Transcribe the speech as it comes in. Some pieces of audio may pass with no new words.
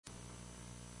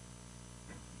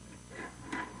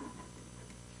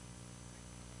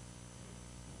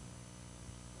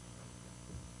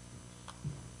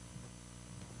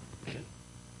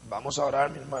Vamos a orar,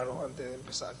 mi hermano, antes de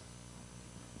empezar.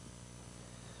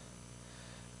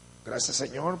 Gracias,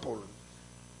 Señor, por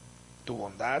tu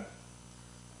bondad,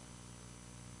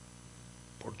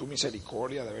 por tu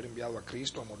misericordia de haber enviado a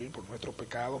Cristo a morir por nuestros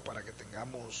pecados para que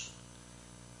tengamos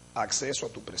acceso a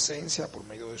tu presencia por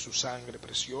medio de su sangre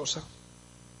preciosa.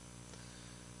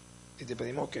 Y te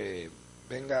pedimos que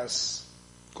vengas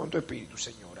con tu Espíritu,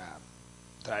 Señor, a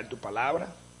traer tu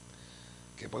palabra,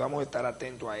 que podamos estar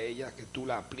atentos a ella, que tú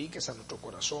la apliques a nuestros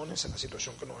corazones en la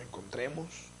situación que nos encontremos.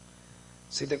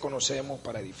 Si te conocemos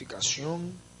para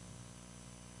edificación,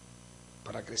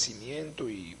 para crecimiento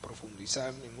y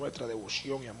profundizar en nuestra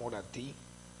devoción y amor a ti.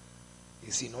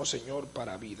 Y si no, Señor,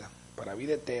 para vida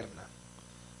eterna,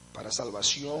 para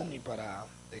salvación y para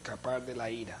escapar de la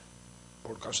ira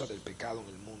por causa del pecado en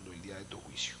el mundo el día de tu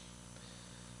juicio.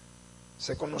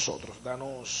 Sé con nosotros,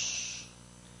 danos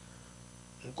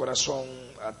un corazón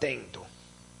atento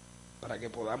para que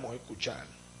podamos escuchar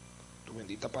tu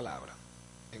bendita palabra.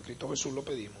 En Cristo Jesús lo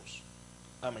pedimos.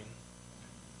 Amén.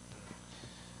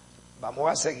 Vamos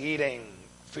a seguir en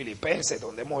Filipenses,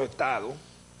 donde hemos estado,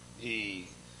 y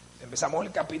empezamos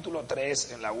el capítulo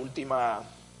 3 en la última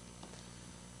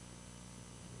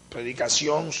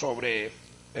predicación sobre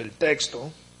el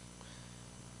texto,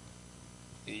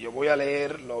 y yo voy a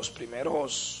leer los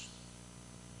primeros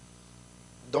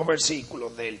 2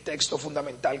 versículos del texto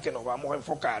fundamental que nos vamos a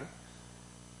enfocar,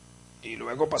 y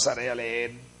luego pasaré a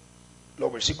leer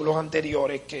los versículos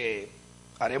anteriores que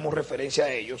haremos referencia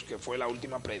a ellos, que fue la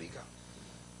última prédica.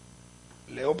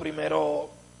 Leo primero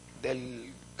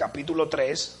del capítulo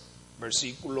 3,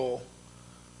 versículo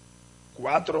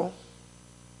 4,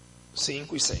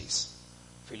 5 y 6,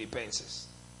 Filipenses.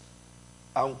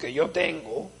 Aunque yo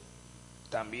tengo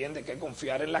también de qué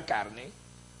confiar en la carne,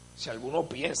 si alguno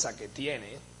piensa que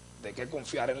tiene de qué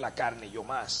confiar en la carne, yo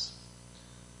más.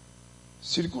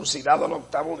 Circuncidado al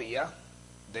 8º día,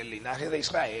 del linaje de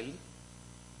Israel,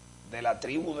 de la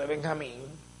tribu de Benjamín,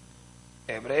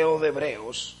 hebreo de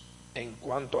hebreos, en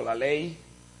cuanto a la ley,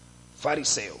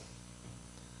 fariseo,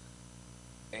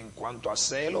 en cuanto a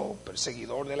celo,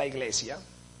 perseguidor de la iglesia,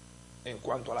 en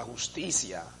cuanto a la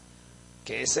justicia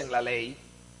que es en la ley,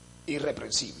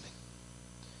 irreprensible.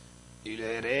 Y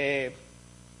leeré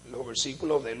los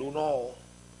versículos del 1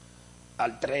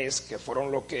 al 3, que fueron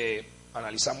los que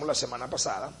analizamos la semana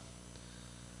pasada.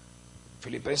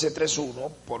 Filipenses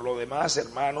 3:1, por lo demás,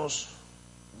 hermanos,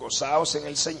 gozaos en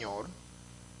el Señor.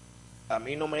 A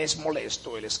mí no me es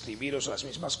molesto el escribiros las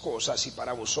mismas cosas, y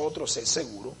para vosotros es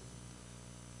seguro.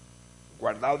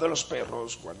 Guardaos de los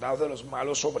perros, guardaos de los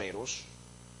malos obreros,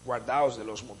 guardaos de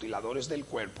los mutiladores del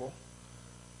cuerpo,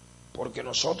 porque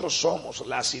nosotros somos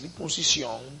la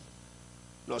circuncisión,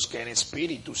 los que en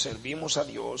espíritu servimos a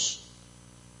Dios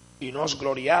y nos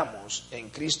gloriamos en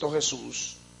Cristo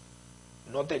Jesús,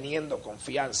 no teniendo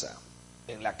confianza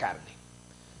en la carne.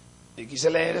 Y quise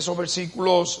leer esos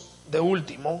versículos de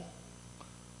último,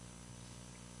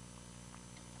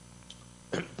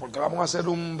 porque vamos a hacer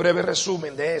un breve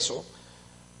resumen de eso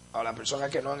a las personas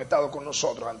que no han estado con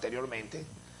nosotros anteriormente.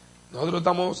 Nosotros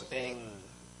estamos en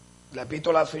la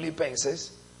epístola a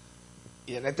Filipenses,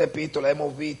 y en esta epístola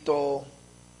hemos visto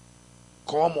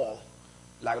cómo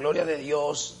la gloria de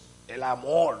Dios, el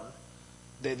amor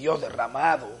de Dios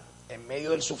derramado en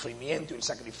medio del sufrimiento y el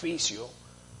sacrificio,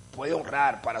 puede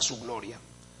honrar para su gloria.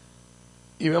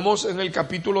 Y vemos en el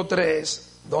capítulo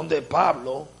 3 donde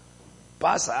Pablo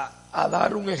pasa a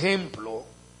dar un ejemplo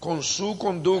con su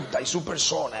conducta y su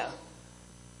persona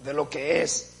de lo que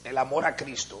es el amor a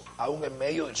Cristo, aún en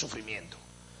medio del sufrimiento.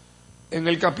 En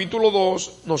el capítulo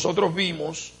 2 nosotros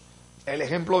vimos el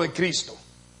ejemplo de Cristo.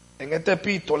 En esta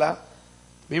epístola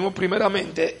vimos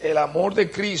primeramente el amor de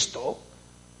Cristo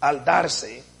al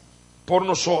darse por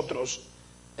nosotros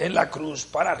en la cruz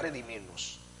para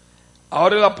redimirnos.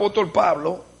 Ahora el apóstol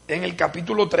Pablo en el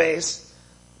capítulo 3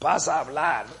 pasa a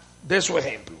hablar de su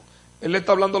ejemplo. Él le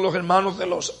está hablando a los hermanos de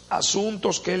los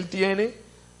asuntos que él tiene.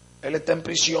 Él está en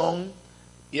prisión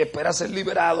y espera ser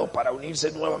liberado para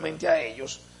unirse nuevamente a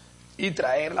ellos y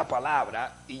traer la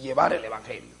palabra y llevar el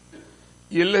evangelio.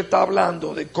 Y él le está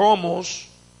hablando de cómo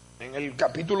en el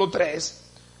capítulo 3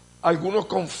 algunos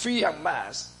confían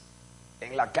más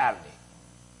en la carne.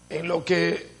 En lo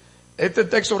que este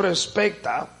texto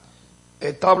respecta,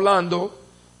 está hablando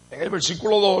en el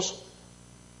versículo 2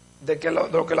 de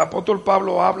lo que el apóstol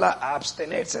Pablo habla, a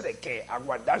abstenerse de qué, a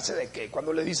guardarse de qué.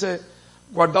 Cuando le dice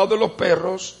guardaos de los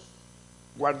perros,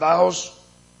 guardaos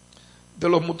de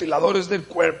los mutiladores del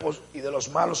cuerpo y de los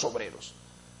malos obreros.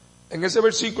 En ese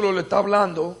versículo le está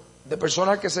hablando de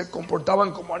personas que se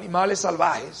comportaban como animales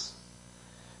salvajes,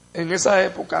 en esa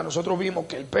época nosotros vimos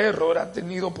que el perro era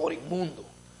tenido por inmundo.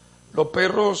 Los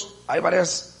perros, hay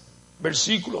varios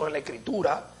versículos en la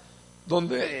Escritura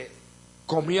donde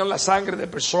comían la sangre de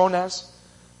personas,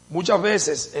 muchas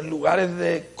veces en lugares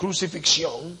de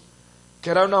crucifixión, que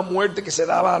era una muerte que se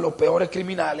daba a los peores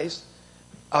criminales.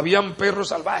 Habían perros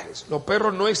salvajes. Los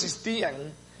perros no existían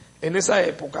en esa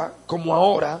época como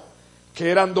ahora, que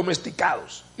eran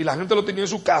domesticados y la gente lo tenía en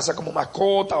su casa como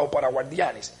mascota o para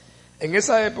guardianes. En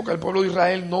esa época el pueblo de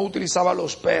Israel no utilizaba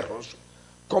los perros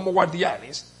como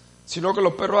guardianes, sino que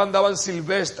los perros andaban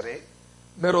silvestres,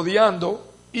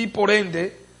 merodeando, y por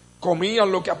ende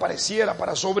comían lo que apareciera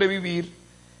para sobrevivir.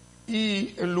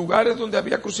 Y en lugares donde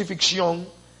había crucifixión,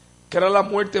 que era la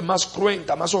muerte más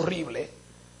cruenta, más horrible,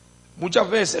 muchas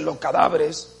veces los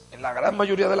cadáveres, en la gran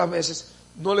mayoría de las veces,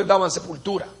 no les daban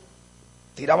sepultura.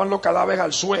 Tiraban los cadáveres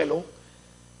al suelo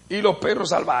y los perros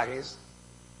salvajes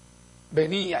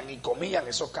venían y comían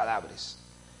esos cadáveres.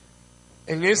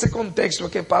 En ese contexto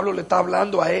es que Pablo le está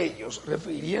hablando a ellos,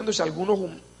 refiriéndose a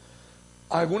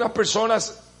algunas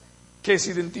personas que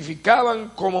se identificaban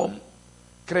como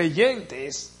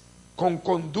creyentes con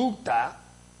conducta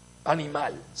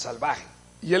animal, salvaje.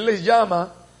 Y él les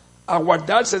llama a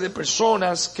guardarse de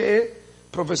personas que,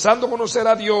 profesando conocer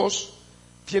a Dios,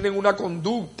 tienen una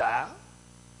conducta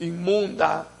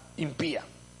inmunda, impía.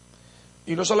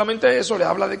 Y no solamente eso, le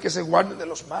habla de que se guarden de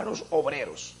los malos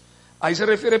obreros. Ahí se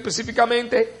refiere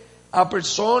específicamente a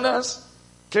personas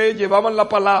que llevaban la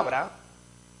palabra,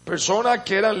 personas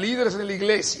que eran líderes en la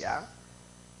iglesia,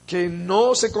 que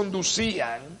no se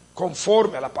conducían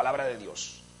conforme a la palabra de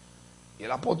Dios. Y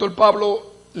el apóstol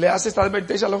Pablo le hace esta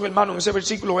advertencia a los hermanos. En ese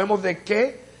versículo vemos de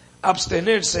qué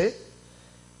abstenerse,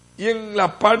 y en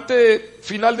la parte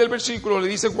final del versículo le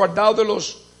dice: guardaos de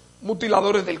los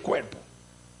mutiladores del cuerpo.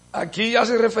 Aquí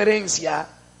hace referencia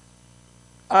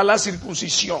a la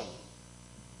circuncisión,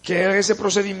 que es ese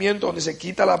procedimiento donde se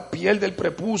quita la piel del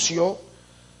prepucio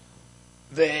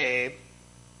de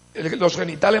los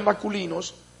genitales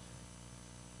masculinos,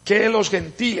 que los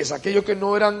gentiles, aquellos que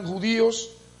no eran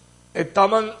judíos,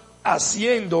 estaban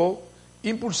haciendo,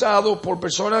 impulsados por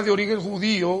personas de origen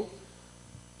judío,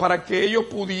 para que ellos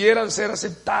pudieran ser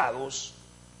aceptados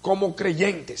como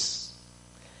creyentes.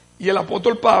 Y el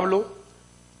apóstol Pablo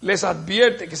les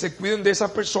advierte que se cuiden de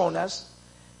esas personas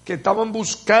que estaban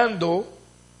buscando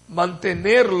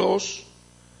mantenerlos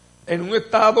en un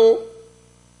estado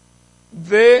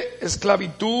de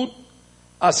esclavitud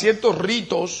a ciertos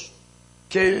ritos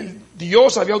que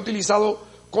Dios había utilizado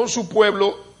con su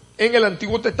pueblo en el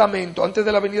Antiguo Testamento, antes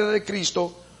de la venida de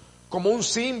Cristo, como un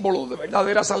símbolo de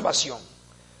verdadera salvación.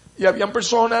 Y habían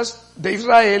personas de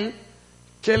Israel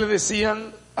que le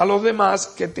decían a los demás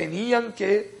que tenían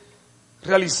que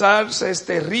realizarse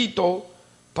este rito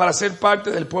para ser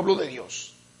parte del pueblo de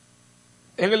Dios.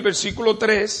 En el versículo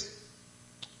 3,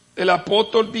 el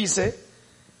apóstol dice,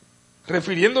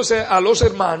 refiriéndose a los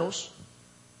hermanos,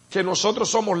 que nosotros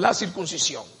somos la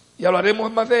circuncisión. Y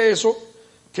hablaremos más de eso,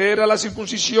 qué era la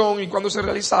circuncisión y cuándo se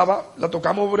realizaba. La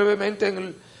tocamos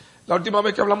brevemente la última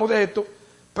vez que hablamos de esto.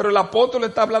 Pero el apóstol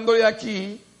está hablando de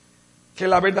aquí que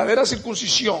la verdadera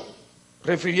circuncisión,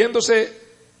 refiriéndose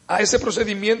a ese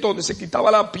procedimiento donde se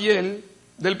quitaba la piel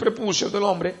del prepucio del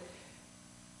hombre,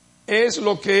 es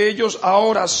lo que ellos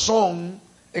ahora son,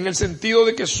 en el sentido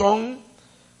de que son,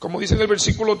 como dice en el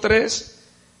versículo 3,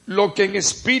 lo que en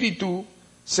espíritu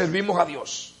servimos a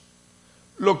Dios.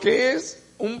 Lo que es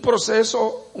un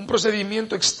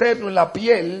procedimiento externo en la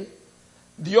piel,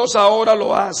 Dios ahora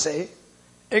lo hace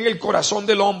en el corazón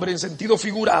del hombre, en sentido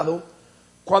figurado,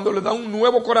 cuando le da un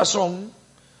nuevo corazón.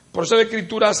 Por eso la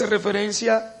Escritura hace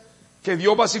referencia que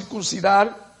Dios va a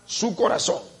circuncidar su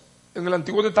corazón en el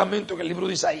Antiguo Testamento, en el libro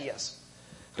de Isaías,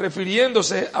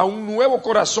 refiriéndose a un nuevo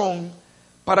corazón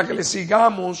para que le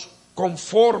sigamos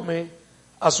conforme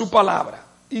a su palabra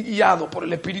y guiado por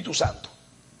el Espíritu Santo.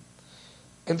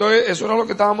 Entonces, eso era lo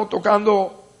que estábamos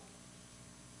tocando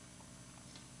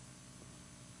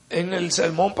en el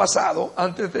sermón pasado,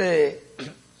 antes de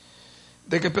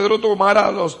que Pedro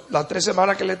tomara las 3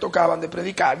 semanas que le tocaban de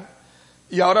predicar.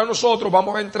 Y ahora nosotros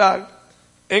vamos a entrar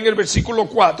en el versículo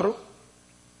 4,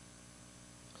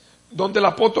 donde el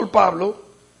apóstol Pablo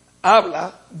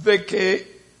habla de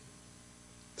que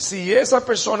si esas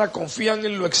personas confían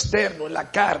en lo externo, en la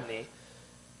carne,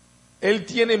 él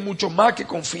tiene mucho más que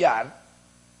confiar,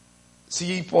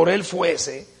 si por él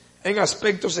fuese, en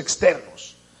aspectos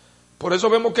externos. Por eso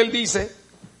vemos que él dice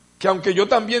que aunque yo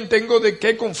también tengo de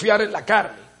qué confiar en la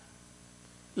carne,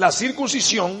 la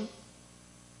circuncisión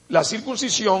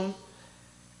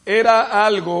era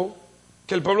algo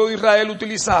que el pueblo de Israel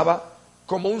utilizaba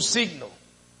como un signo,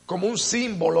 como un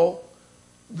símbolo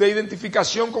de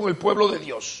identificación con el pueblo de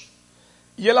Dios.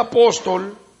 Y el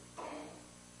apóstol,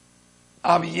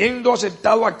 habiendo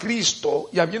aceptado a Cristo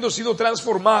y habiendo sido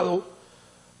transformado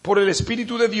por el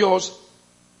Espíritu de Dios,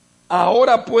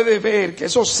 ahora puede ver que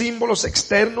esos símbolos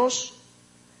externos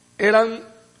eran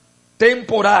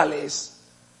temporales,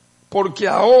 porque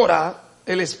ahora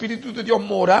el Espíritu de Dios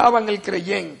moraba en el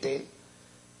creyente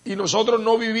y nosotros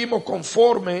no vivimos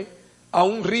conforme a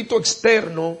un rito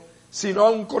externo, sino a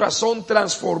un corazón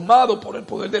transformado por el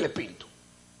poder del Espíritu.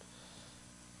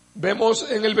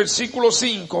 Vemos en el versículo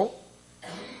 5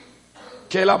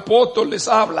 que el apóstol les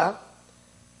habla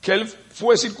que él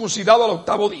fue circuncidado al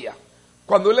 8º día.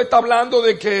 Cuando él está hablando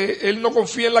de que él no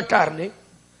confía en la carne,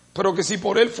 pero que si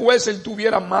por él fuese, él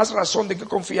tuviera más razón de que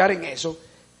confiar en eso,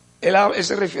 él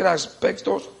se refiere a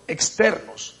aspectos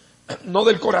externos, no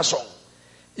del corazón.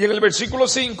 Y en el versículo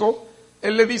 5,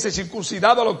 él le dice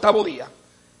circuncidado al 8º día.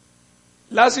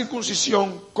 La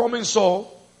circuncisión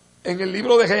comenzó en el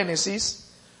libro de Génesis,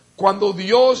 cuando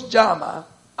Dios llama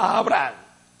a Abraham.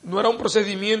 No era un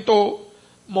procedimiento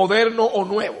moderno o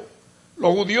nuevo.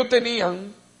 Los judíos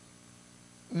tenían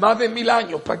más de 1000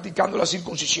 años practicando la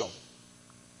circuncisión.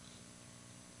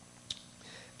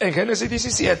 En Génesis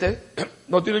 17,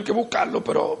 no tienen que buscarlo,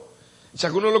 pero si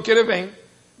alguno lo quiere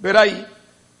ver ahí,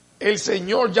 el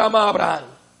Señor llama a Abraham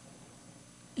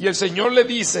y el Señor le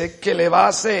dice que le va a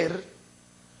hacer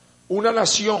una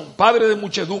nación, padre de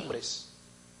muchedumbres,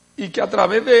 y que a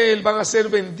través de él van a ser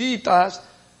benditas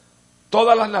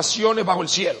todas las naciones bajo el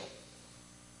cielo.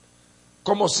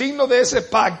 Como signo de ese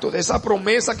pacto, de esa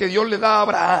promesa que Dios le da a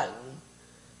Abraham,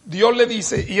 Dios le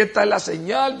dice, y esta es la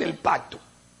señal del pacto,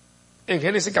 en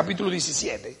Génesis capítulo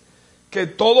 17, que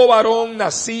todo varón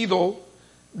nacido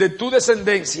de tu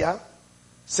descendencia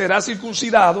será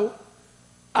circuncidado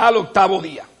al 8º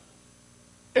día.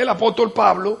 El apóstol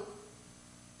Pablo,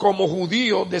 como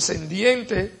judío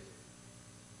descendiente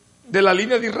de la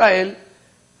línea de Israel,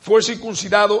 fue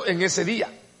circuncidado en ese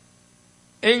día,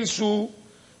 en su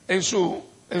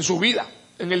vida,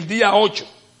 en el día 8.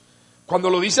 Cuando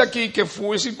lo dice aquí que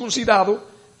fue circuncidado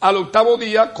al 8º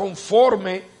día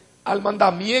conforme al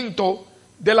mandamiento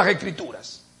de las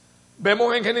Escrituras.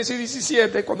 Vemos en Génesis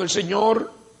 17 cuando el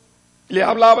Señor le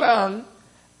habla a Abraham,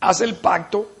 hace el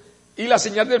pacto y la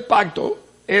señal del pacto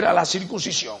era la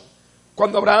circuncisión.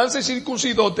 Cuando Abraham se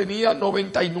circuncidó tenía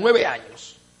 99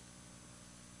 años.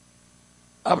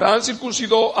 Abraham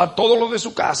circuncidó a todos los de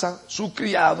su casa, sus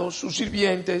criados, sus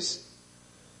sirvientes,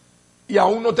 y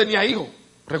aún no tenía hijo.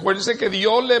 Recuérdense que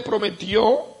Dios le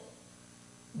prometió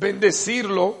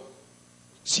bendecirlo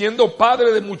siendo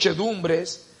padre de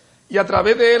muchedumbres y a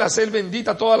través de él hacer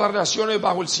bendita todas las naciones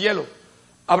bajo el cielo.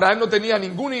 Abraham no tenía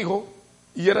ningún hijo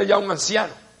y era ya un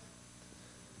anciano.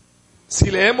 Si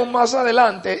leemos más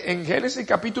adelante en Génesis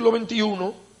capítulo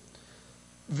 21,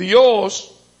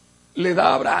 Dios le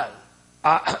da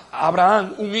a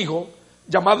Abraham un hijo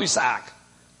llamado Isaac.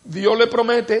 Dios le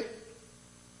promete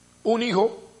un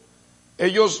hijo.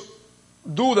 Ellos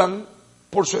dudan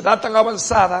por su edad tan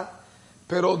avanzada,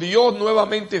 pero Dios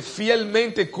nuevamente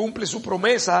fielmente cumple su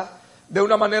promesa de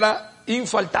una manera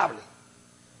infaltable.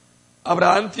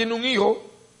 Abraham tiene un hijo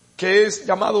que es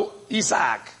llamado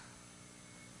Isaac.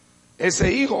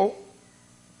 Ese hijo,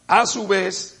 a su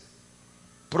vez,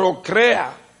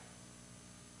 procrea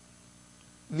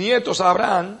nietos a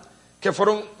Abraham, que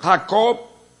fueron Jacob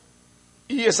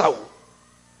y Esaú.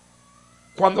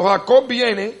 Cuando Jacob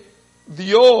viene,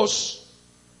 Dios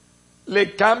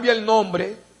le cambia el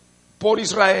nombre por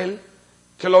Israel,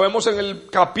 que lo vemos en el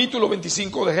capítulo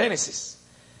 25 de Génesis.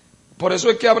 Por eso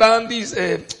es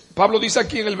que Pablo dice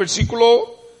aquí en el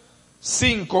versículo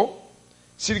 5,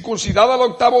 circuncidado al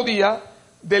 8º día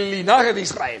del linaje de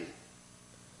Israel.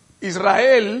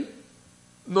 Israel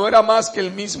no era más que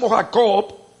el mismo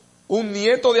Jacob, un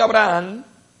nieto de Abraham,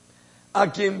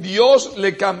 a quien Dios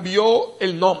le cambió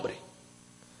el nombre.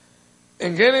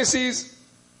 En Génesis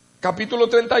capítulo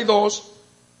 32,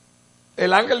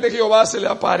 el ángel de Jehová se le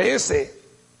aparece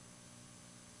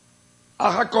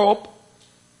a Jacob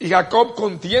y Jacob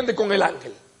contiende con el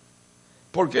ángel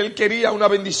porque él quería una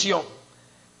bendición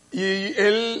y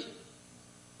él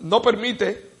no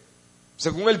permite,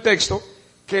 según el texto,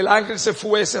 que el ángel se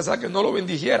fuese hasta que no lo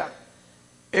bendijera.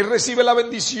 Él recibe la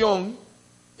bendición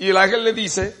y el ángel le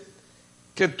dice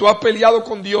que tú has peleado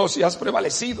con Dios y has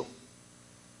prevalecido.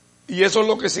 Y eso es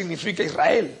lo que significa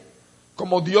Israel,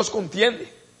 como Dios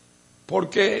contiende.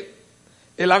 Porque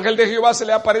el ángel de Jehová se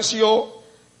le apareció,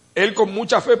 él con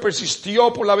mucha fe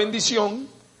persistió por la bendición,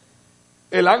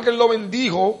 el ángel lo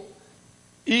bendijo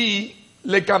y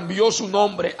le cambió su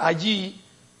nombre allí,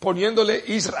 poniéndole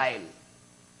Israel.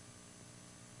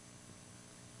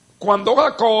 cuando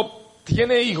Jacob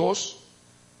tiene hijos,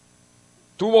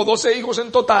 tuvo 12 hijos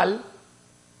en total,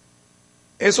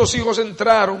 esos hijos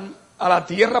entraron a la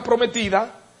tierra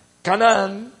prometida,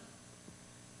 Canaán,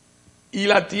 y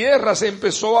la tierra se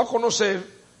empezó a conocer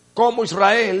como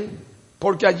Israel,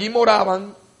 porque allí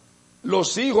moraban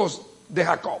los hijos de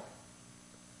Jacob.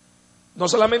 No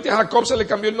solamente a Jacob se le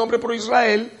cambió el nombre por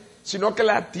Israel, sino que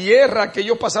la tierra que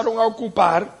ellos pasaron a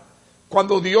ocupar,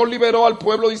 cuando Dios liberó al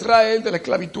pueblo de Israel de la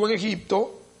esclavitud en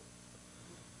Egipto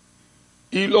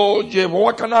y lo llevó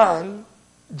a Canaán,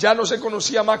 ya no se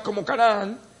conocía más como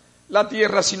Canaán, la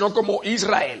tierra, sino como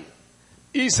Israel.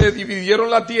 Y se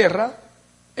dividieron la tierra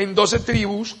en 12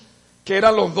 tribus, que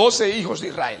eran los 12 hijos de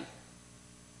Israel.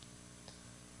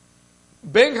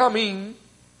 Benjamín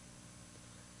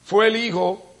fue el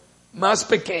hijo más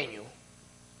pequeño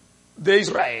de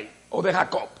Israel, o de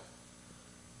Jacob.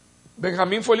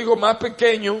 Benjamín fue el hijo más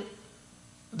pequeño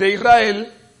de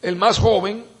Israel, el más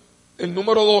joven, el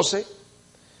número 12,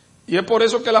 y es por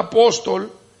eso que el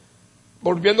apóstol,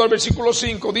 volviendo al versículo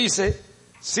 5, dice,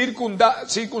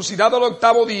 circuncidado al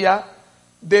 8º día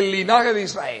del linaje de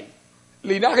Israel.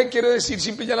 Linaje quiere decir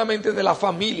simple y llanamente de la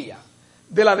familia,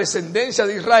 de la descendencia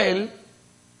de Israel,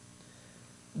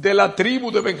 de la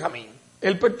tribu de Benjamín.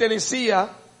 Él pertenecía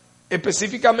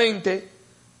específicamente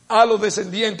a los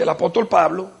descendientes, el apóstol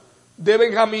Pablo, de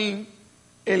Benjamín,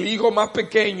 el hijo más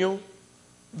pequeño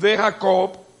de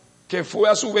Jacob, que fue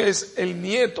a su vez el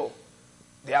nieto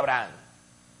de Abraham.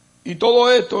 Y todo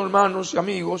esto, hermanos y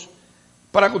amigos,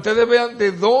 para que ustedes vean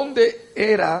de dónde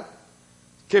era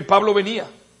que Pablo venía.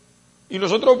 Y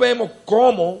nosotros vemos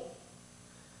cómo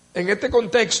en este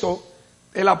contexto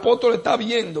el apóstol está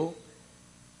viendo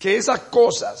que esas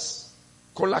cosas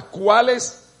con las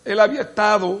cuales él había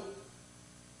estado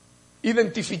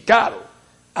identificado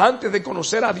antes de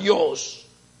conocer a Dios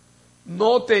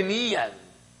no tenían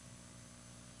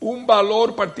un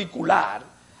valor particular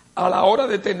a la hora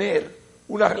de tener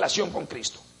una relación con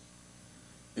Cristo.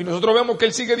 Y nosotros vemos que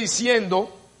él sigue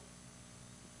diciendo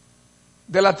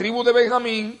de la tribu de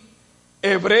Benjamín,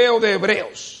 hebreo de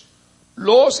hebreos.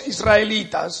 Los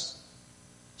israelitas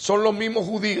son los mismos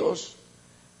judíos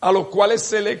a los cuales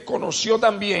se les conoció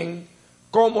también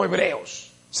como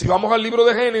hebreos. Si vamos al libro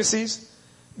de Génesis,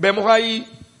 vemos ahí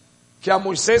que a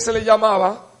Moisés se le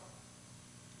llamaba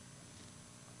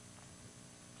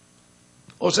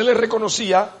o se le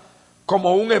reconocía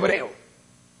como un hebreo.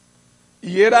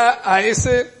 Y era a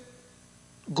ese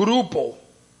grupo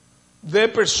de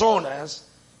personas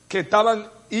que estaban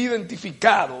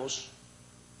identificados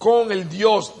con el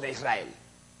Dios de Israel.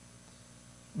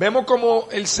 Vemos como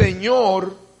el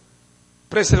Señor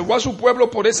preservó a su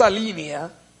pueblo por esa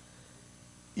línea,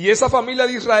 y esa familia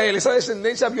de Israel, esa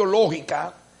descendencia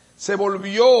biológica, se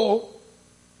volvió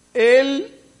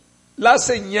la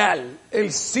señal,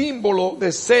 el símbolo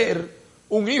de ser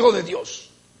un hijo de Dios.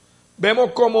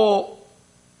 Vemos como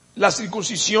la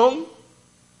circuncisión,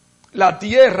 la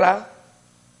tierra,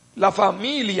 la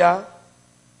familia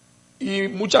y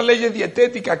muchas leyes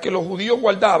dietéticas que los judíos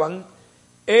guardaban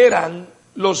eran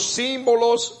los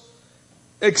símbolos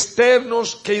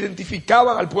externos que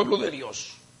identificaban al pueblo de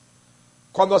Dios.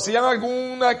 Cuando hacían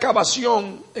alguna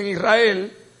excavación en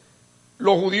Israel,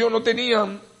 los judíos no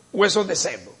tenían huesos de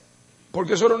cerdo,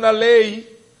 porque eso era una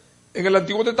ley en el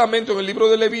Antiguo Testamento, en el libro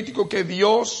de Levítico, que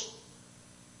Dios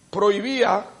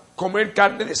prohibía comer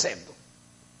carne de cerdo,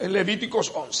 en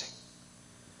Levíticos 11.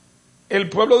 El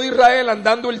pueblo de Israel,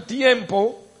 andando el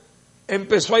tiempo,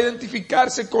 empezó a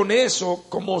identificarse con eso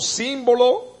como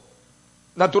símbolo,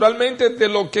 naturalmente, de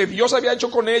lo que Dios había hecho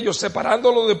con ellos,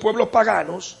 separándolo de pueblos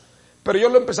paganos, pero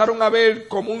ellos lo empezaron a ver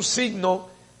como un signo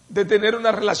de tener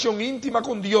una relación íntima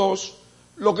con Dios,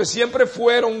 lo que siempre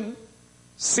fueron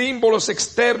símbolos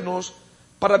externos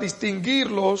para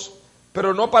distinguirlos,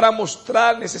 pero no para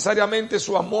mostrar necesariamente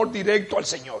su amor directo al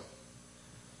Señor.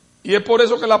 Y es por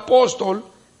eso que el apóstol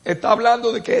está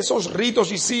hablando de que esos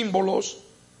ritos y símbolos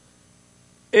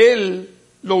él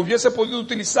lo hubiese podido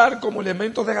utilizar como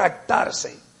elementos de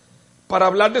jactarse para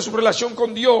hablar de su relación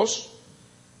con Dios,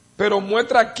 pero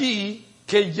muestra aquí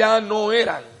que ya no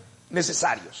eran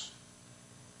necesarios.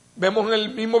 Vemos en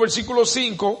el mismo versículo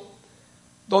 5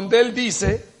 donde él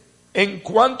dice, en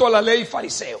cuanto a la ley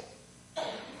fariseo.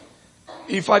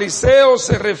 Y fariseo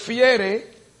se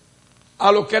refiere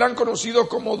a los que eran conocidos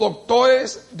como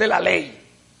doctores de la ley.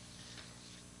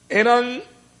 Eran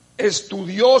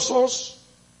estudiosos,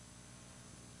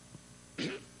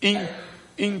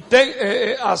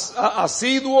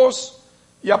 asiduos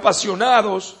y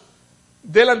apasionados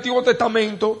del Antiguo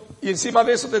Testamento, y encima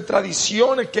de eso de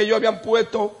tradiciones que ellos habían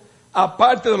puesto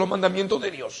aparte de los mandamientos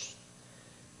de Dios.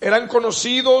 eran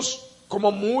conocidos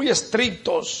como muy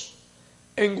estrictos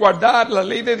en guardar la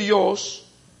ley de Dios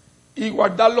y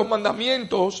guardar los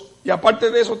mandamientos, y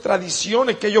aparte de eso,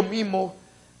 tradiciones que ellos mismos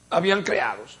habían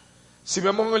creado. Si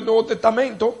vemos en el Nuevo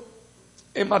Testamento,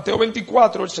 en Mateo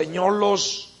 24, el Señor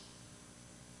los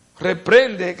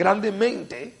reprende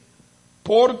grandemente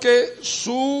porque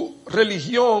su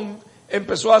religión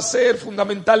empezó a ser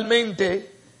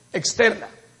fundamentalmente externa.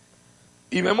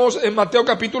 Y vemos en Mateo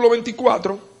capítulo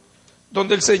 24,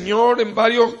 donde el Señor en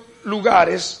varios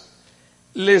lugares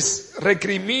les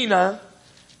recrimina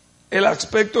el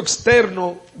aspecto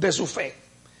externo de su fe.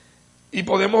 Y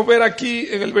podemos ver aquí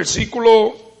en el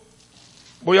versículo,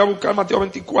 voy a buscar Mateo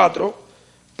 24,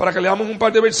 para que leamos un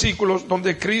par de versículos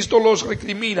donde Cristo los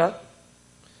recrimina.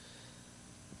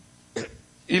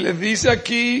 Y les dice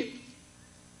aquí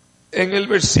en el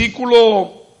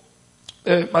versículo,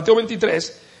 Mateo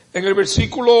 23, en el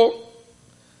versículo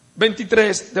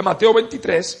 23 de Mateo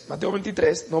 23,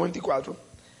 no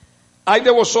 24. Hay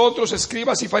de vosotros,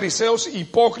 escribas y fariseos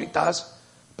hipócritas,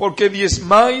 porque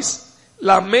diezmáis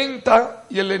la menta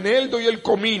y el eneldo y el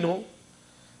comino,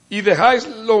 y dejáis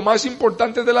lo más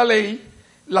importante de la ley,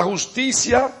 la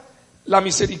justicia, la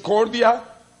misericordia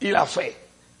y la fe.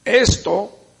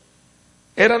 Esto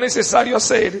era necesario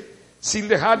hacer sin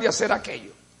dejar de hacer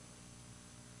aquello.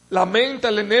 La menta,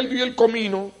 el eneldo y el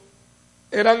comino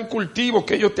eran cultivos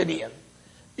que ellos tenían,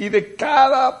 y de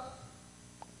cada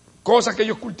cosa que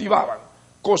ellos cultivaban,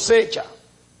 cosecha,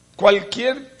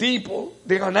 cualquier tipo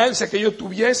de ganancia que ellos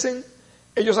tuviesen,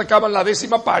 ellos sacaban la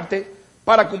 10ª parte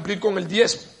para cumplir con el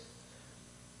diezmo.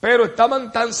 Pero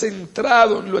estaban tan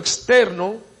centrados en lo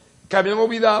externo que habían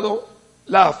olvidado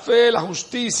la fe, la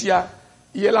justicia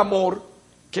y el amor,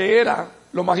 que era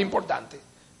lo más importante.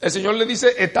 El Señor le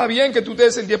dice, está bien que tú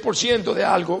des el 10% de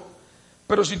algo,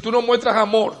 pero si tú no muestras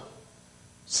amor,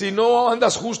 si no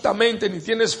andas justamente ni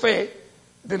tienes fe,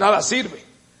 de nada sirve.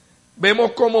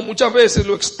 Vemos como muchas veces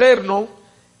lo externo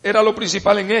era lo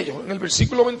principal en ellos. En el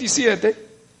versículo 27,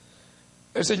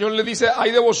 el Señor le dice,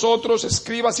 hay de vosotros,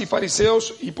 escribas y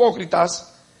fariseos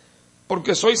hipócritas,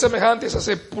 porque sois semejantes a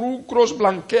sepulcros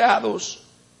blanqueados,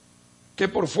 que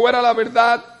por fuera la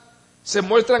verdad se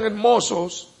muestran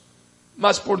hermosos,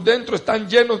 mas por dentro están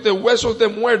llenos de huesos de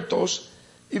muertos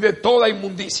y de toda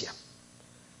inmundicia.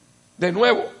 De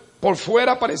nuevo, por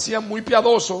fuera parecían muy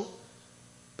piadosos,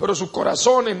 pero sus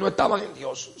corazones no estaban en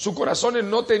Dios. Sus corazones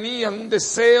no tenían un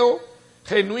deseo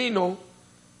genuino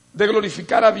de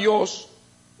glorificar a Dios,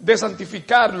 de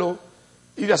santificarlo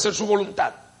y de hacer su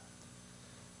voluntad.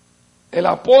 El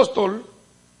apóstol,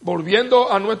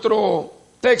 volviendo a nuestro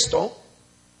texto,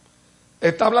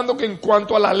 está hablando que en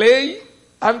cuanto a la ley,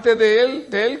 antes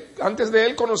de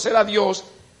él conocer a Dios,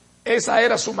 esa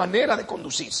era su manera de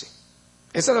conducirse.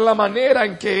 Esa era la manera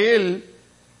en que él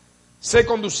se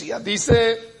conducía.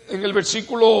 Dice en el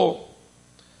versículo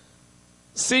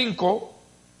 5,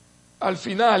 al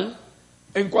final,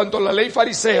 en cuanto a la ley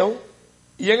fariseo,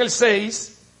 y en el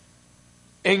 6,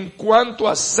 en cuanto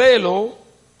a celo,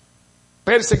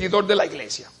 perseguidor de la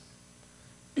iglesia.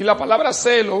 Y la palabra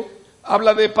celo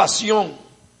habla de pasión,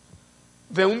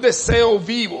 de un deseo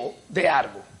vivo de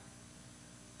algo.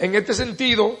 En este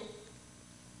sentido,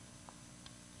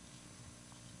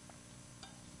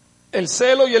 el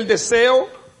celo y el deseo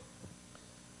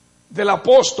del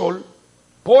apóstol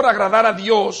por agradar a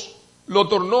Dios lo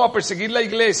tornó a perseguir la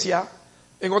iglesia,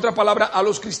 en otras palabras, a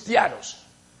los cristianos.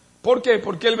 ¿Por qué?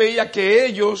 Porque él veía que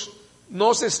ellos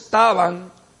no se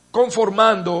estaban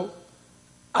conformando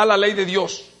a la ley de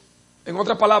Dios. En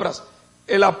otras palabras,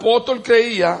 el apóstol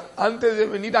creía, antes de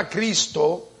venir a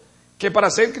Cristo, que para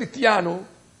ser cristiano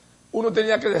uno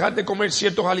tenía que dejar de comer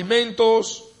ciertos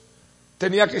alimentos,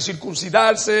 tenía que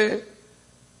circuncidarse,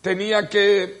 tenía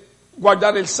que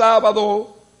guardar el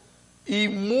sábado y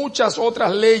muchas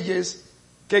otras leyes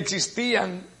que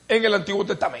existían en el Antiguo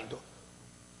Testamento.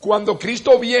 Cuando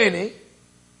Cristo viene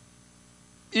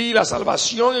y la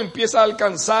salvación empieza a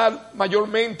alcanzar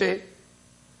mayormente,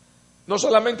 no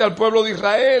solamente al pueblo de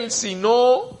Israel,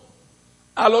 sino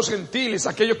a los gentiles,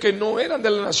 aquellos que no eran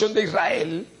de la nación de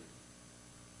Israel,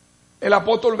 el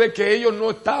apóstol ve que ellos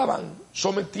no estaban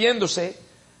sometiéndose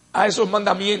a esos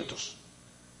mandamientos.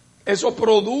 Eso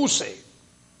produce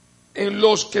en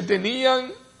los que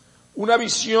tenían una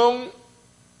visión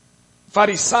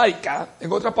farisaica,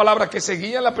 en otras palabras, que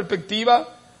seguían la perspectiva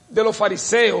de los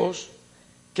fariseos,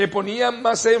 que ponían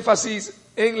más énfasis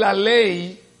en la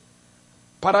ley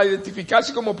para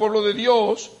identificarse como pueblo de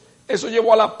Dios. Eso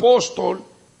llevó al apóstol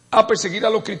a perseguir a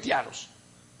los cristianos,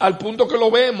 al punto que lo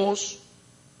vemos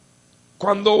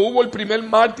cuando hubo el primer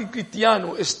mártir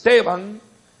cristiano, Esteban,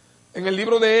 en el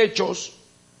libro de Hechos,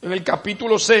 en el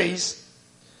capítulo 6,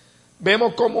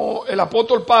 vemos como el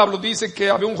apóstol Pablo dice que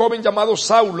había un joven llamado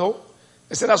Saulo,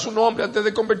 ese era su nombre antes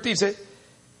de convertirse,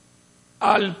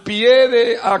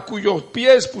 a cuyos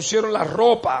pies pusieron la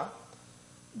ropa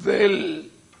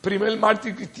del primer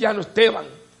mártir cristiano Esteban,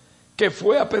 que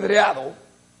fue apedreado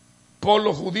por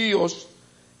los judíos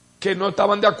que no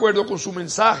estaban de acuerdo con su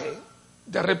mensaje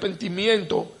de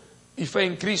arrepentimiento y fe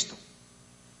en Cristo.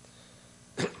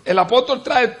 El apóstol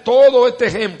trae todo este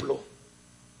ejemplo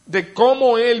de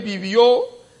cómo él vivió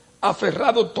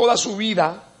aferrado toda su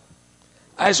vida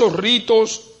a esos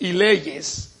ritos y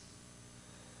leyes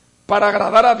para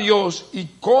agradar a Dios, y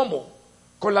cómo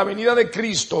con la venida de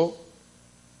Cristo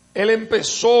él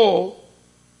empezó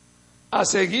a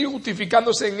seguir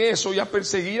justificándose en eso y a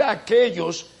perseguir a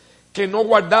aquellos que no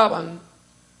guardaban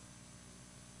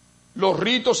los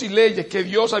ritos y leyes que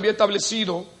Dios había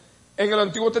establecido en el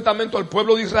Antiguo Testamento al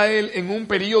pueblo de Israel en un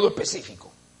periodo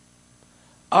específico.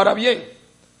 Ahora bien,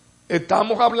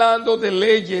 estamos hablando de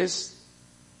leyes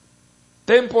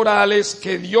temporales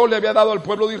que Dios le había dado al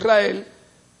pueblo de Israel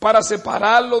para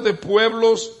separarlo de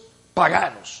pueblos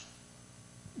paganos.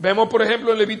 Vemos, por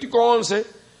ejemplo, en Levítico 11,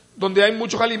 donde hay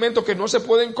muchos alimentos que no se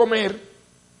pueden comer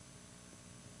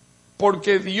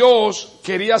porque Dios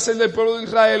quería hacer del pueblo de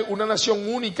Israel una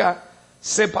nación única,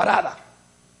 separada.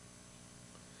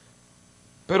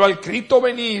 Pero al Cristo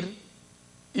venir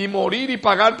y morir y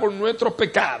pagar por nuestros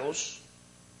pecados,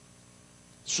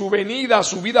 su venida,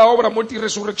 su vida, obra, muerte y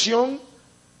resurrección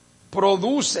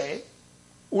produce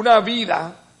una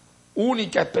vida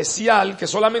única, especial, que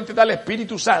solamente da el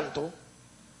Espíritu Santo,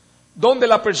 donde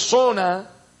la persona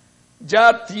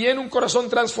ya tiene un corazón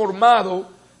transformado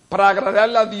para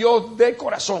agradarle a Dios de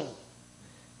corazón.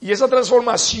 Y esa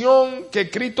transformación que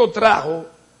Cristo trajo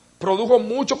produjo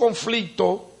mucho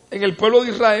conflicto en el pueblo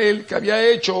de Israel, que había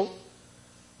hecho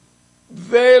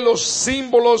de los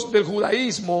símbolos del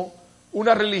judaísmo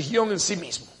una religión en sí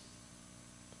mismo.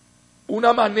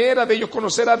 Una manera de ellos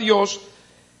conocer a Dios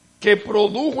que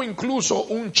produjo incluso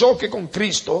un choque con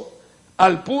Cristo,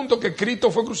 al punto que Cristo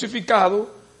fue crucificado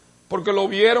porque lo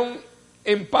vieron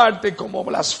en parte como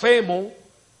blasfemo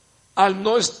al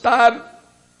no estar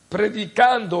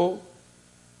predicando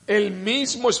el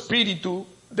mismo espíritu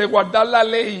de guardar la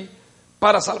ley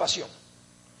para salvación.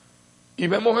 Y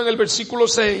vemos en el versículo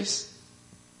 6,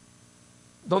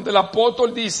 donde el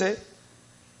apóstol dice,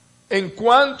 en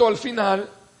cuanto al final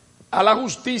a la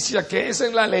justicia que es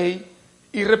en la ley,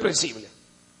 irreprensible.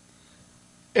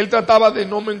 Él trataba de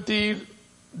no mentir,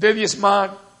 de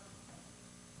diezmar,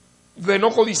 de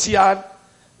no codiciar,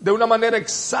 de una manera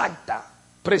exacta,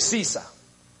 precisa.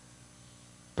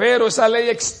 Pero esa ley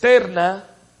externa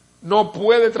no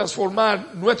puede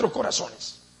transformar nuestros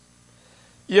corazones.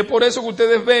 Y es por eso que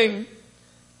ustedes ven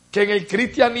que en el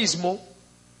cristianismo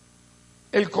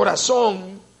el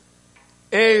corazón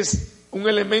es un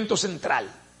elemento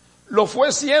central. Lo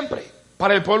fue siempre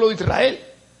para el pueblo de Israel,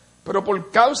 pero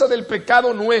por causa del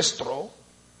pecado nuestro,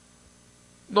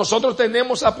 nosotros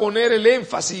tenemos a poner el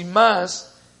énfasis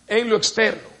más en lo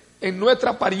externo, en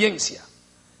nuestra apariencia,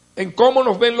 en cómo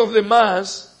nos ven los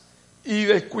demás, y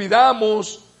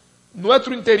descuidamos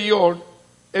nuestro interior,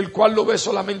 el cual lo ve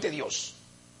solamente Dios.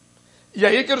 Y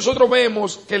ahí es que nosotros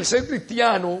vemos que el ser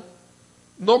cristiano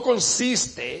no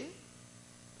consiste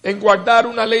en guardar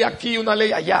una ley aquí, una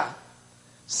ley allá,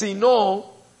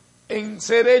 sino en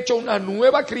ser hecho una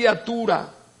nueva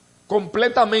criatura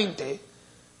completamente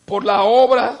por la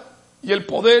obra y el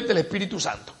poder del Espíritu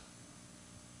Santo.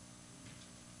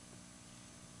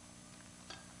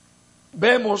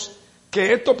 Vemos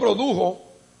que esto produjo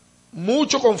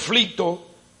mucho conflicto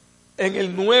en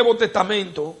el Nuevo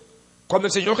Testamento cuando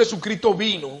el Señor Jesucristo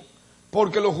vino,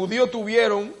 porque los judíos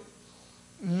tuvieron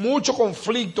mucho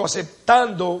conflicto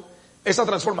aceptando esa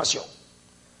transformación.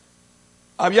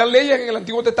 Había leyes en el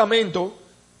Antiguo Testamento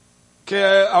que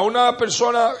a una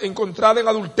persona encontrada en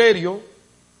adulterio,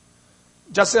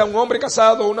 ya sea un hombre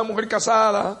casado o una mujer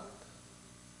casada,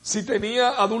 si tenía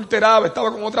adulterado,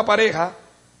 estaba con otra pareja,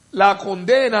 la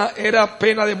condena era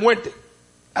pena de muerte.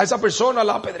 A esa persona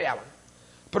la apedreaban.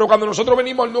 Pero cuando nosotros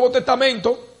venimos al Nuevo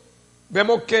Testamento,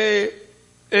 vemos que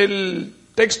el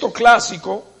texto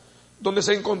clásico, donde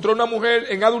se encontró una mujer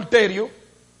en adulterio,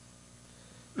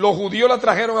 los judíos la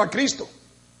trajeron a Cristo.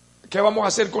 ¿Qué vamos a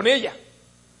hacer con ella?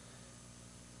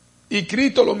 Y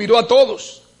Cristo lo miró a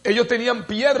todos. Ellos tenían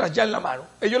piedras ya en la mano.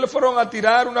 Ellos le fueron a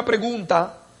tirar una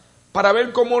pregunta para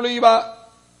ver cómo le iba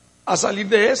a salir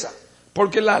de esa.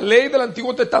 Porque la ley del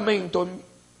Antiguo Testamento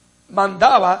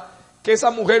mandaba que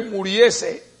esa mujer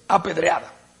muriese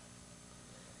apedreada.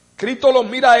 Cristo los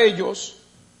mira a ellos,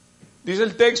 dice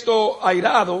el texto,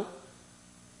 airado,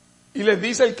 y les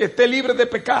dice: el que esté libre de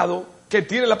pecado, que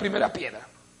tire la primera piedra.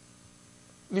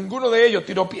 Ninguno de ellos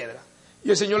tiró piedra. Y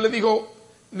el Señor le dijo: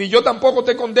 ni yo tampoco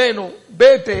te condeno,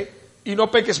 vete y no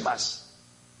peques más.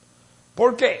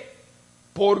 ¿Por qué?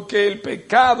 Porque el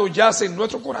pecado yace en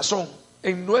nuestro corazón,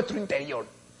 en nuestro interior.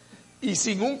 Y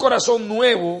sin un corazón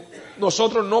nuevo,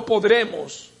 nosotros no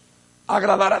podremos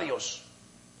agradar a Dios.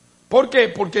 ¿Por qué?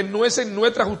 Porque no es en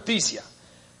nuestra justicia.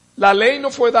 La ley no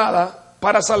fue dada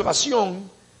para salvación,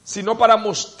 sino para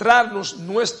mostrarnos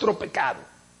nuestro pecado.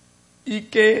 Y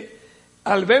que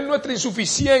al ver nuestra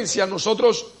insuficiencia,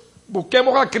 nosotros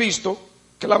busquemos a Cristo,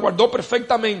 que la guardó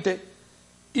perfectamente,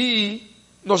 y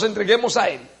nos entreguemos a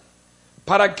Él.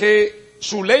 Para que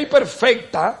su ley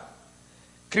perfecta,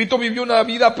 Cristo vivió una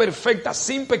vida perfecta,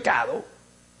 sin pecado.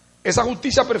 Esa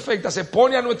justicia perfecta se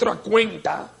pone a nuestra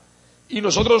cuenta y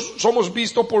nosotros somos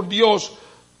vistos por Dios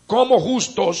como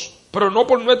justos, pero no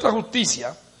por nuestra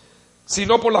justicia,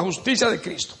 sino por la justicia de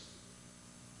Cristo.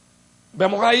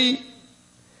 Vemos ahí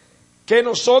que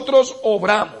nosotros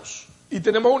obramos y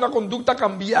tenemos una conducta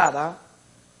cambiada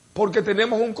porque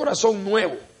tenemos un corazón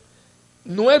nuevo.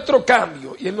 Nuestro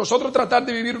cambio y en nosotros tratar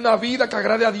de vivir una vida que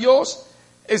agrade a Dios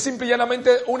es simple y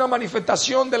llanamente una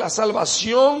manifestación de la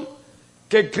salvación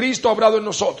que Cristo ha obrado en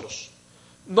nosotros.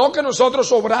 No que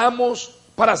nosotros obramos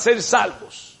para ser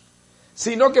salvos,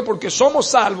 sino que porque somos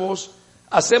salvos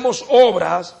hacemos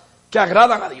obras que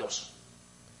agradan a Dios.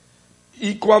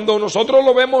 Y cuando nosotros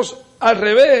lo vemos al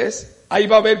revés, ahí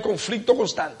va a haber conflicto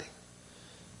constante.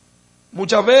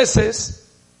 Muchas veces,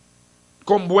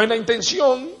 con buena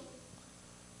intención,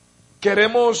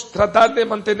 queremos tratar de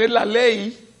mantener la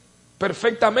ley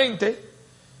perfectamente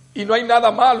y no hay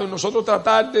nada malo en nosotros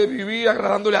tratar de vivir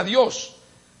agradándole a Dios,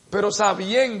 pero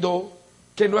sabiendo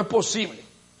que no es posible,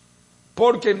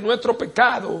 porque en nuestro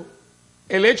pecado,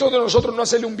 el hecho de nosotros no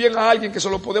hacerle un bien a alguien que se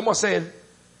lo podemos hacer,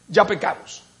 ya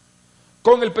pecamos.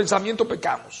 Con el pensamiento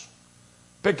pecamos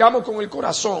con el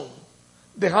corazón,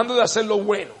 dejando de hacer lo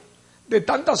bueno, de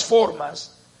tantas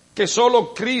formas que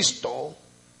solo Cristo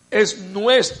es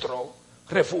nuestro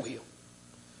refugio.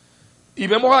 Y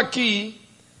vemos aquí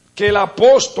que el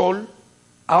apóstol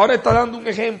ahora está dando un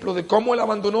ejemplo de cómo él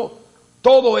abandonó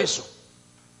todo eso.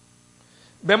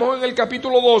 Vemos en el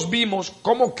capítulo 2, vimos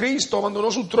cómo Cristo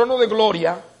abandonó su trono de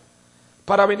gloria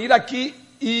para venir aquí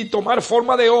y tomar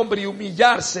forma de hombre y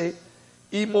humillarse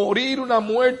y morir una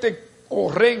muerte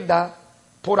horrenda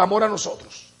por amor a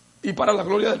nosotros y para la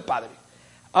gloria del Padre.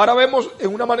 Ahora vemos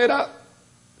en una manera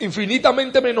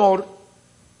infinitamente menor,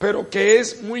 pero que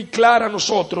es muy clara a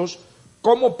nosotros,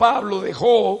 cómo Pablo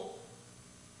dejó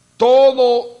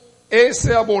todo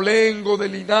ese abolengo de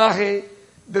linaje,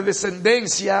 de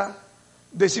descendencia,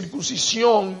 de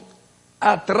circuncisión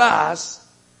atrás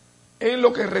en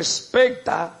lo que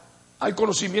respecta al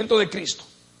conocimiento de Cristo.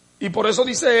 Y por eso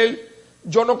dice él: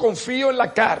 yo no confío en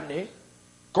la carne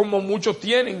como muchos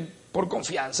tienen por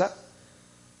confianza,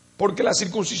 porque la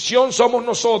circuncisión somos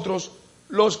nosotros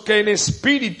los que en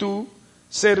espíritu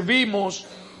servimos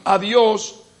a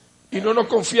Dios y no nos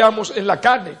confiamos en la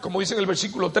carne, como dice en el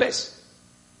versículo 3.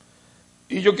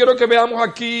 Y yo quiero que veamos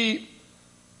aquí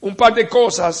un par de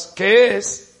cosas, que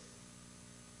es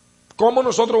cómo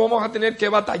nosotros vamos a tener que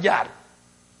batallar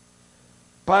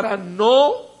para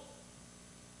no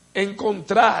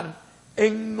encontrar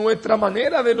en nuestra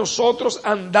manera de nosotros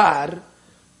andar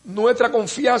nuestra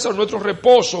confianza, nuestro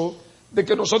reposo de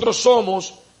que nosotros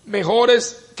somos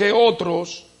mejores que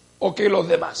otros o que los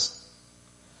demás.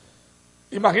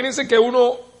 Imagínense que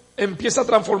uno empieza a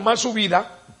transformar su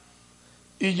vida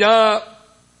y ya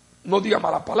no diga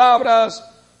malas palabras,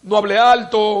 no hable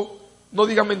alto, no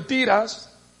diga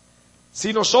mentiras.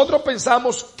 Si nosotros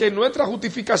pensamos que nuestra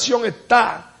justificación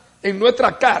está en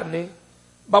nuestra carne,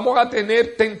 vamos a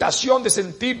tener tentación de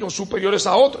sentirnos superiores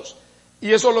a otros.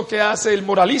 Y eso es lo que hace el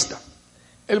moralista.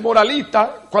 El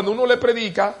moralista, cuando uno le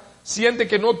predica, siente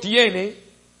que no tiene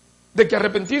de qué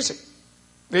arrepentirse.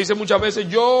 Le dice muchas veces: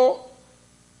 yo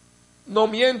no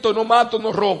miento, no mato,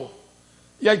 no robo.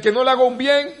 Y al que no le hago un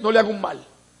bien, no le hago un mal.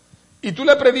 Y tú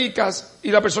le predicas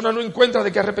y la persona no encuentra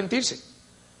de qué arrepentirse,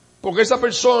 porque esa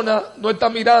persona no está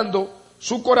mirando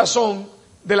su corazón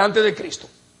delante de Cristo.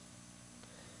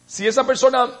 Si esa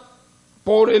persona,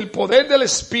 por el poder del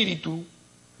Espíritu,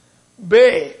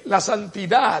 ve la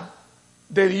santidad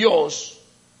de Dios,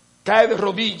 cae de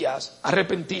rodillas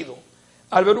arrepentido.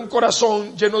 Al ver un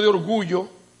corazón lleno de orgullo,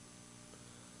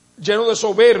 lleno de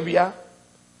soberbia,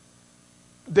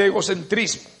 de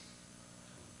egocentrismo.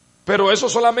 Pero eso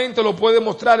solamente lo puede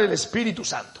mostrar el Espíritu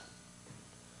Santo.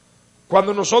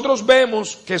 Cuando nosotros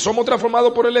vemos que somos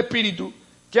transformados por el Espíritu,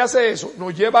 ¿qué hace eso?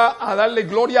 Nos lleva a darle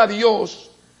gloria a Dios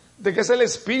de que es el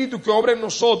Espíritu que obra en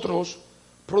nosotros,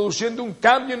 produciendo un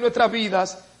cambio en nuestras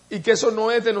vidas, y que eso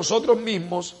no es de nosotros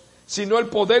mismos, sino el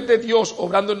poder de Dios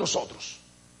obrando en nosotros.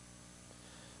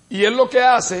 Y es lo que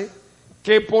hace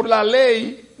que por la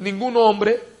ley ningún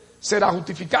hombre será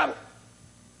justificado.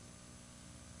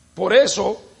 Por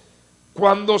eso,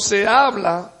 cuando se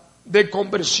habla de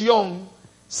conversión,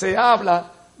 se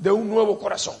habla de un nuevo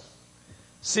corazón.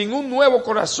 Sin un nuevo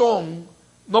corazón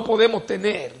no podemos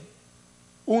tener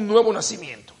un nuevo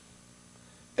nacimiento.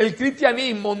 El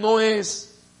cristianismo no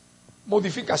es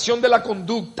modificación de la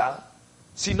conducta,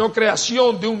 sino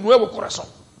creación de un nuevo corazón.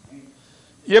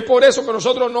 Y es por eso que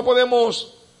nosotros no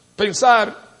podemos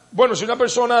pensar, bueno, si una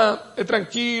persona es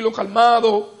tranquilo,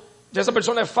 calmado, ya esa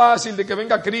persona es fácil de que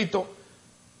venga a Cristo.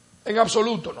 En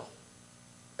absoluto no.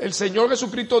 El Señor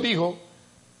Jesucristo dijo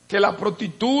que las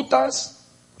prostitutas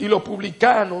y los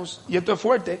publicanos, y esto es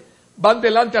fuerte, van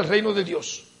delante al reino de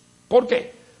Dios. ¿Por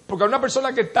qué? Porque a una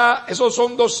persona que está, esos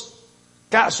son dos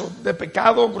casos de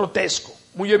pecado grotesco,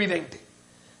 muy evidente.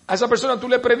 A esa persona tú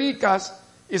le predicas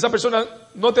y esa persona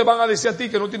no te van a decir a ti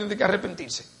que no tienen que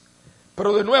arrepentirse.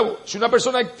 Pero de nuevo, si una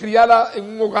persona es criada en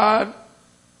un hogar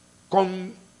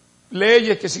con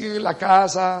leyes que siguen en la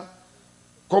casa,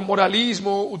 con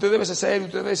moralismo, usted debe ser serio,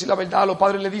 usted debe decir la verdad, los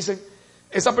padres le dicen,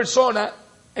 esa persona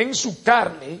en su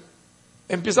carne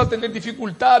empieza a tener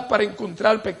dificultad para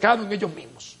encontrar pecado en ellos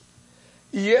mismos.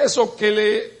 Y eso que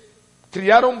le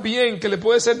criaron bien, que le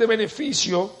puede ser de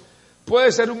beneficio,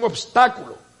 puede ser un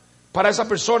obstáculo para esa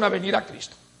persona venir a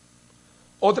Cristo.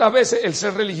 Otras veces el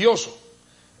ser religioso,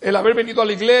 el haber venido a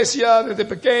la iglesia desde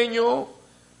pequeño,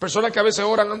 personas que a veces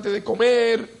oran antes de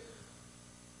comer,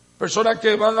 personas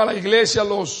que van a la iglesia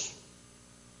los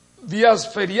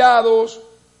días feriados,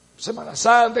 Semana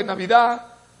Santa, Navidad,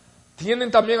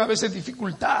 tienen también a veces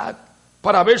dificultad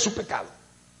para ver su pecado.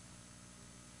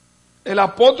 El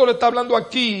apóstol está hablando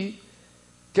aquí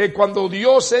que cuando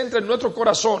Dios entra en nuestros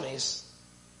corazones,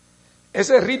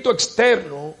 ese rito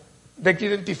externo de que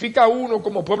identifica a uno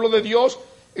como pueblo de Dios,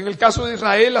 en el caso de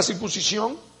Israel la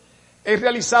circuncisión, es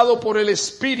realizado por el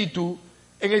Espíritu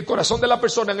en el corazón de la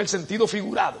persona en el sentido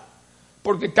figurado,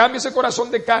 porque cambia ese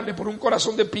corazón de carne por un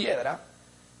corazón de piedra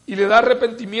y le da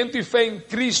arrepentimiento y fe en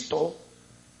Cristo,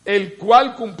 el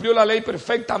cual cumplió la ley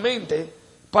perfectamente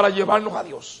para llevarnos a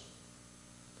Dios.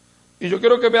 Y yo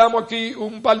quiero que veamos aquí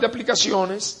un par de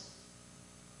aplicaciones.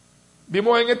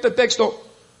 Vimos en este texto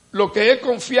lo que es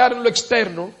confiar en lo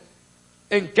externo,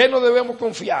 en qué no debemos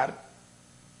confiar,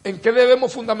 en qué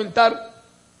debemos fundamentar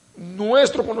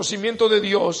nuestro conocimiento de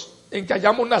Dios, en que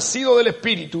hayamos nacido del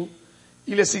Espíritu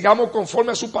y le sigamos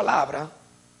conforme a su palabra.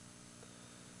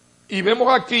 Y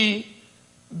vemos aquí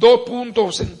dos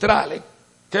puntos centrales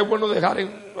que es bueno dejar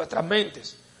en nuestras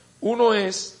mentes. Uno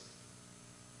es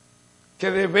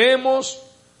que debemos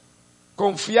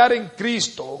confiar en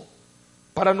Cristo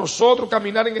para nosotros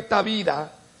caminar en esta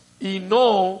vida y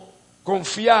no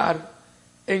confiar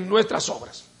en nuestras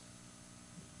obras.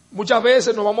 Muchas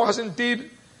veces nos vamos a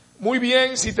sentir muy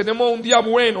bien si tenemos un día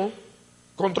bueno,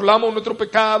 controlamos nuestro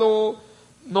pecado,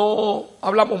 no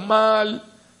hablamos mal,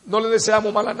 no le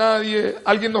deseamos mal a nadie,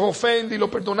 alguien nos ofende y lo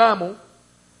perdonamos,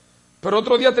 pero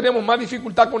otro día tenemos más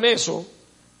dificultad con eso,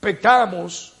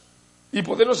 pecamos y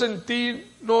podemos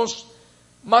sentirnos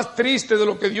más tristes de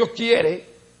lo que Dios quiere,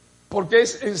 porque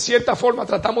es, en cierta forma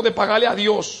tratamos de pagarle a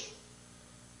Dios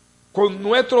con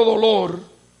nuestro dolor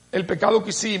el pecado que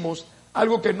hicimos,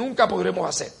 algo que nunca podremos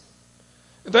hacer.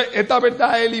 Entonces, esta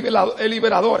verdad es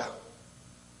liberadora.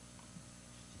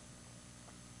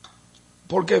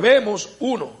 Porque vemos,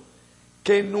 uno,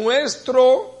 que nuestra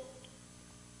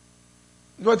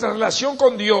relación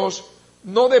con Dios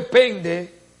no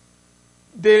depende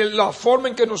de la forma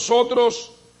en que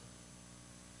nosotros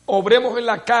obremos en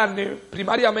la carne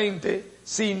primariamente,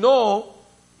 sino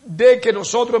de que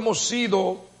nosotros hemos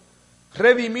sido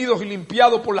redimidos y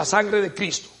limpiados por la sangre de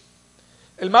Cristo.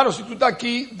 Hermano, si tú estás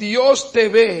aquí, Dios te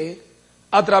ve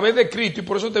a través de Cristo y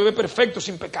por eso te ve perfecto,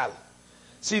 sin pecado.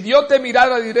 Si Dios te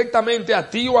mirara directamente a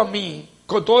ti o a mí,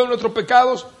 con todos nuestros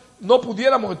pecados, no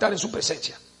pudiéramos estar en su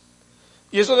presencia.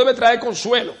 Y eso debe traer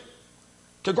consuelo.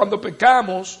 Que cuando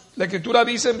pecamos, la Escritura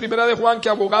dice en 1 de Juan que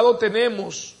abogado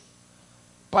tenemos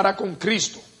para con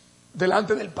Cristo,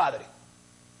 delante del Padre.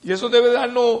 Y eso debe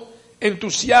darnos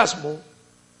entusiasmo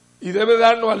y debe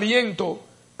darnos aliento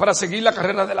para seguir la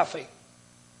carrera de la fe.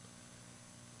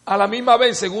 A la misma vez,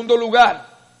 en segundo lugar,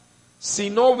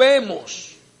 si no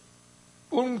vemos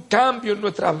un cambio en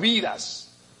nuestras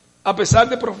vidas, a pesar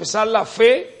de profesar la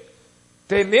fe,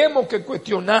 tenemos que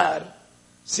cuestionar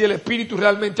si el Espíritu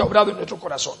realmente ha obrado en nuestros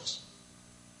corazones.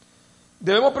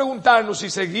 Debemos preguntarnos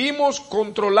si seguimos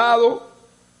controlados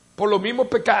por los mismos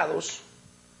pecados,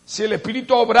 si el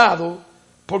Espíritu ha obrado,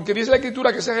 porque dice la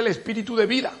Escritura que ese es el Espíritu de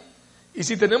vida. Y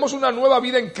si tenemos una nueva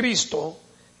vida en Cristo,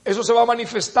 eso se va a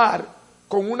manifestar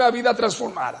con una vida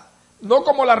transformada. No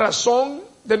como la razón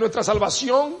de nuestra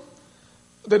salvación,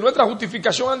 de nuestra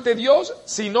justificación ante Dios,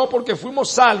 sino porque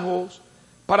fuimos salvos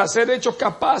para ser hechos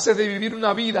capaces de vivir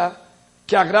una vida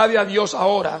que agrade a Dios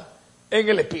ahora en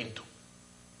el Espíritu.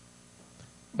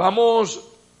 Vamos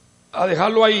a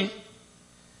dejarlo ahí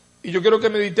y yo quiero que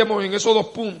meditemos en esos dos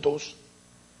puntos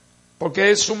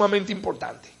porque es sumamente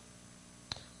importante.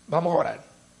 Vamos a orar.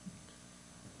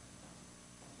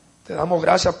 Te damos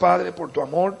gracias, Padre, por tu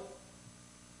amor,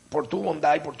 por tu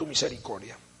bondad y por tu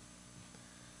misericordia.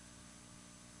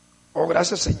 Oh,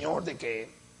 gracias, Señor, de que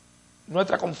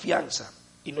nuestra confianza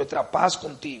y nuestra paz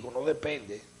contigo no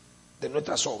depende de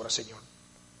nuestras obras, Señor,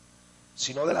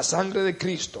 sino de la sangre de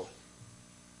Cristo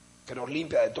que nos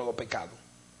limpia de todo pecado,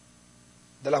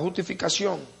 de la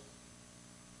justificación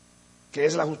que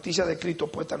es la justicia de Cristo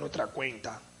puesta en nuestra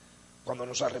cuenta cuando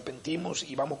nos arrepentimos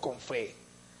y vamos con fe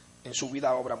en su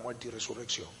vida, obra, muerte y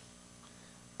resurrección.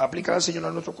 Aplícala, Señor,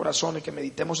 a nuestros corazones, que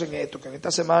meditemos en esto, que en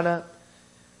esta semana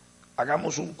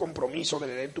hagamos un compromiso de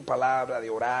leer tu palabra, de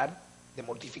orar, de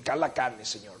mortificar la carne,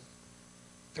 Señor.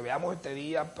 Que veamos este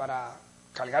día para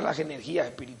cargar las energías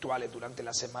espirituales durante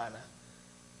la semana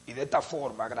y de esta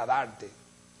forma agradarte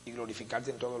y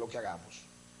glorificarte en todo lo que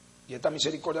hagamos. Y esta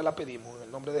misericordia la pedimos en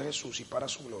el nombre de Jesús y para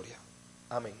su gloria.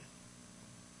 Amén.